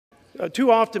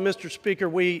Too often, Mr. Speaker,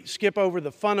 we skip over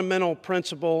the fundamental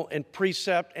principle and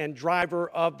precept and driver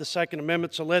of the Second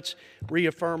Amendment, so let's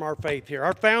reaffirm our faith here.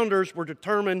 Our founders were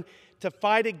determined to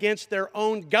fight against their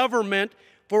own government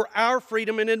for our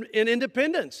freedom and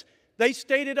independence. They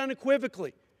stated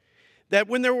unequivocally that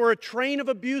when there were a train of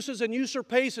abuses and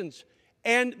usurpations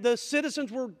and the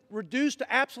citizens were reduced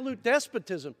to absolute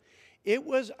despotism, it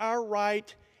was our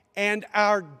right and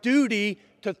our duty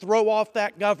to throw off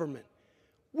that government.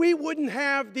 We wouldn't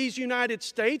have these United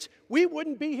States. We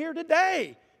wouldn't be here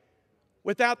today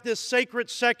without this sacred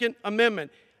Second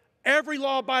Amendment. Every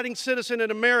law-abiding citizen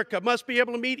in America must be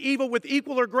able to meet evil with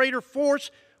equal or greater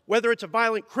force, whether it's a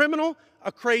violent criminal,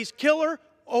 a crazed killer,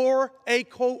 or a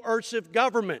coercive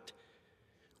government.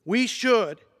 We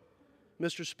should,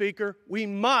 Mr. Speaker, we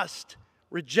must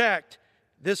reject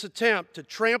this attempt to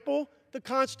trample the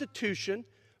Constitution,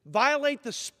 violate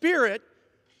the spirit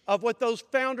of what those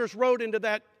founders wrote into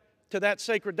that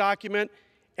sacred document,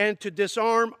 and to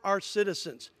disarm our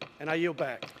citizens. And I yield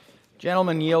back.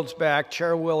 Gentleman yields back.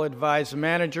 Chair will advise the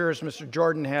managers. Mr.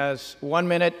 Jordan has 1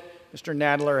 minute. Mr.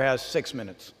 Nadler has 6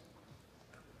 minutes.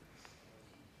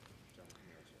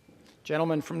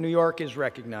 Gentleman from New York is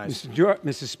recognized.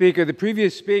 Mr. Speaker, the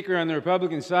previous speaker on the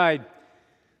Republican side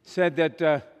said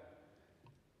that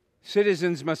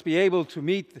citizens must be able to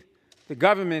meet the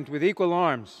government with equal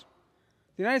arms.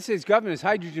 The United States government has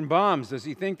hydrogen bombs. Does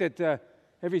he think that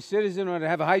every citizen ought to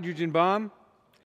have a hydrogen bomb?